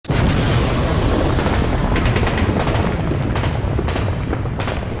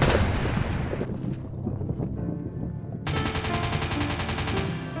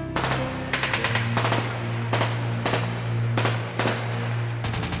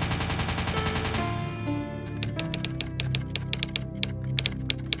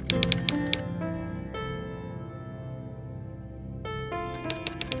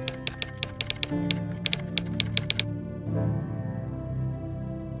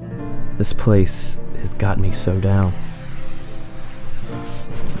This place has got me so down.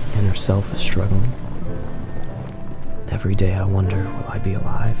 My inner self is struggling. Every day I wonder, will I be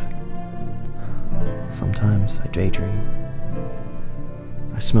alive? Sometimes I daydream.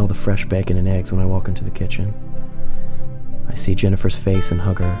 I smell the fresh bacon and eggs when I walk into the kitchen. I see Jennifer's face and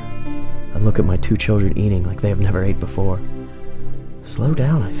hug her. I look at my 2 children eating like they have never ate before. Slow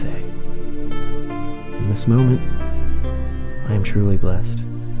down, I say. In this moment, I am truly blessed.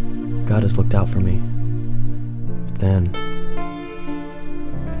 God has looked out for me. But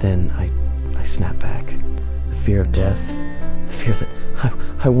then I snap back. The fear of death, the fear that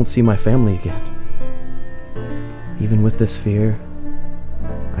I won't see my family again. Even with this fear,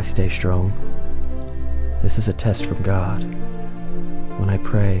 I stay strong. This is a test from God. When I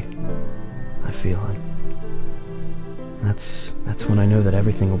pray, I feel Him. That's when I know that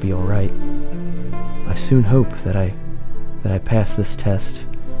everything will be alright. I soon hope that I pass this test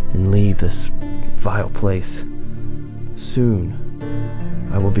and leave this vile place. Soon,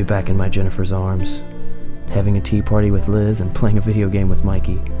 I will be back in my Jennifer's arms, having a tea party with Liz and playing a video game with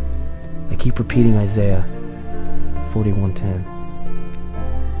Mikey. I keep repeating Isaiah 41:10.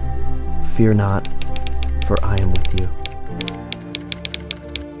 Fear not, for I am with you.